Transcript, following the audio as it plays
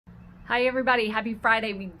Hi everybody, happy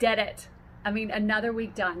Friday. We did it. I mean, another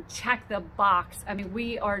week done. Check the box. I mean,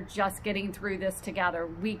 we are just getting through this together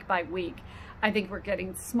week by week. I think we're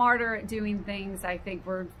getting smarter at doing things. I think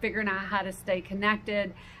we're figuring out how to stay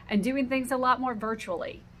connected and doing things a lot more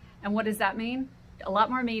virtually. And what does that mean? A lot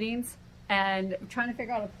more meetings and trying to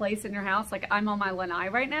figure out a place in your house. Like I'm on my lanai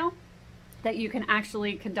right now that you can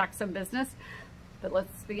actually conduct some business. But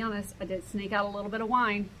let's be honest, I did sneak out a little bit of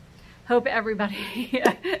wine. Hope everybody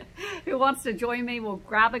who wants to join me will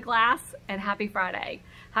grab a glass, and happy Friday,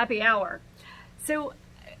 happy hour. So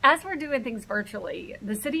as we're doing things virtually,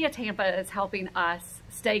 the city of Tampa is helping us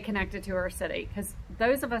stay connected to our city, because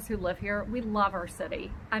those of us who live here, we love our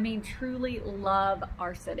city. I mean, truly love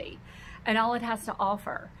our city and all it has to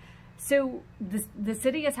offer. So the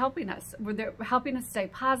city is helping us. They're helping us stay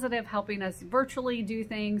positive, helping us virtually do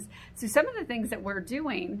things. So some of the things that we're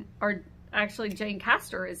doing are actually Jane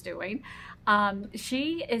Castor is doing.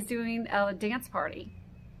 She is doing a dance party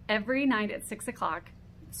every night at 6 o'clock.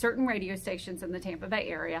 Certain radio stations in the Tampa Bay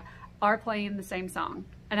area are playing the same song,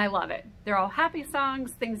 and I love it. They're all happy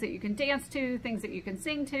songs, things that you can dance to, things that you can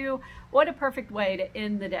sing to. What a perfect way to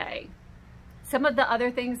end the day. Some of the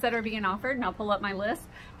other things that are being offered, and I'll pull up my list,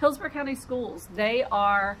 Hillsborough County Schools, they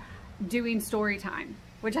are doing story time,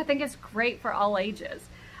 which I think is great for all ages.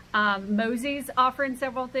 Mosey's offering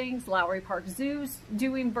several things. Lowry Park Zoo's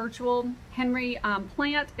doing virtual. Henry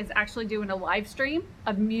Plant is actually doing a live stream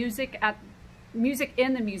of music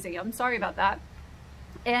in the museum. Sorry about that.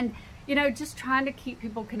 And, you know, just trying to keep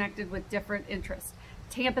people connected with different interests.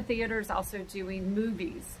 Tampa Theater is also doing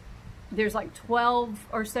movies. There's like 12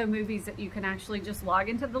 or so movies that you can actually just log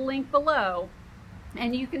into the link below,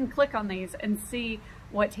 and you can click on these and see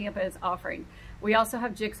what Tampa is offering. We also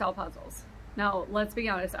have jigsaw puzzles. Now, let's be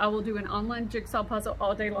honest, I will do an online jigsaw puzzle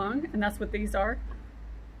all day long, and that's what these are.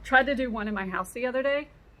 Tried to do one in my house the other day.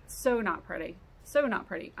 So not pretty. So not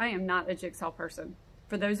pretty. I am not a jigsaw person.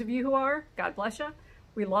 For those of you who are, God bless you.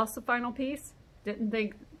 We lost the final piece. Didn't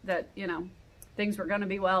think that, you know, things were going to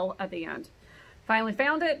be well at the end. Finally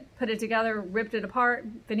found it, put it together, ripped it apart.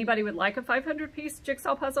 If anybody would like a 500-piece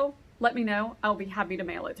jigsaw puzzle, let me know. I'll be happy to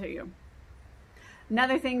mail it to you.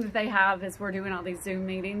 Another thing that they have is we're doing all these Zoom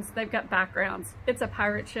meetings. They've got backgrounds. It's a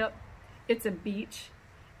pirate ship. It's a beach.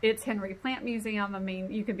 It's Henry Plant Museum. I mean,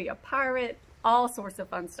 you could be a pirate, all sorts of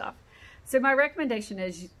fun stuff. So my recommendation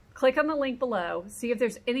is click on the link below, see if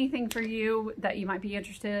there's anything for you that you might be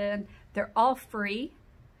interested in. They're all free.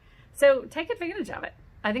 So take advantage of it.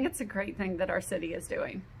 I think it's a great thing that our city is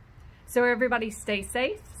doing. So everybody stay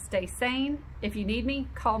safe, stay sane. If you need me,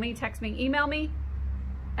 call me, text me, email me.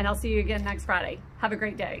 And I'll see you again next Friday. Have a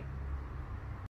great day.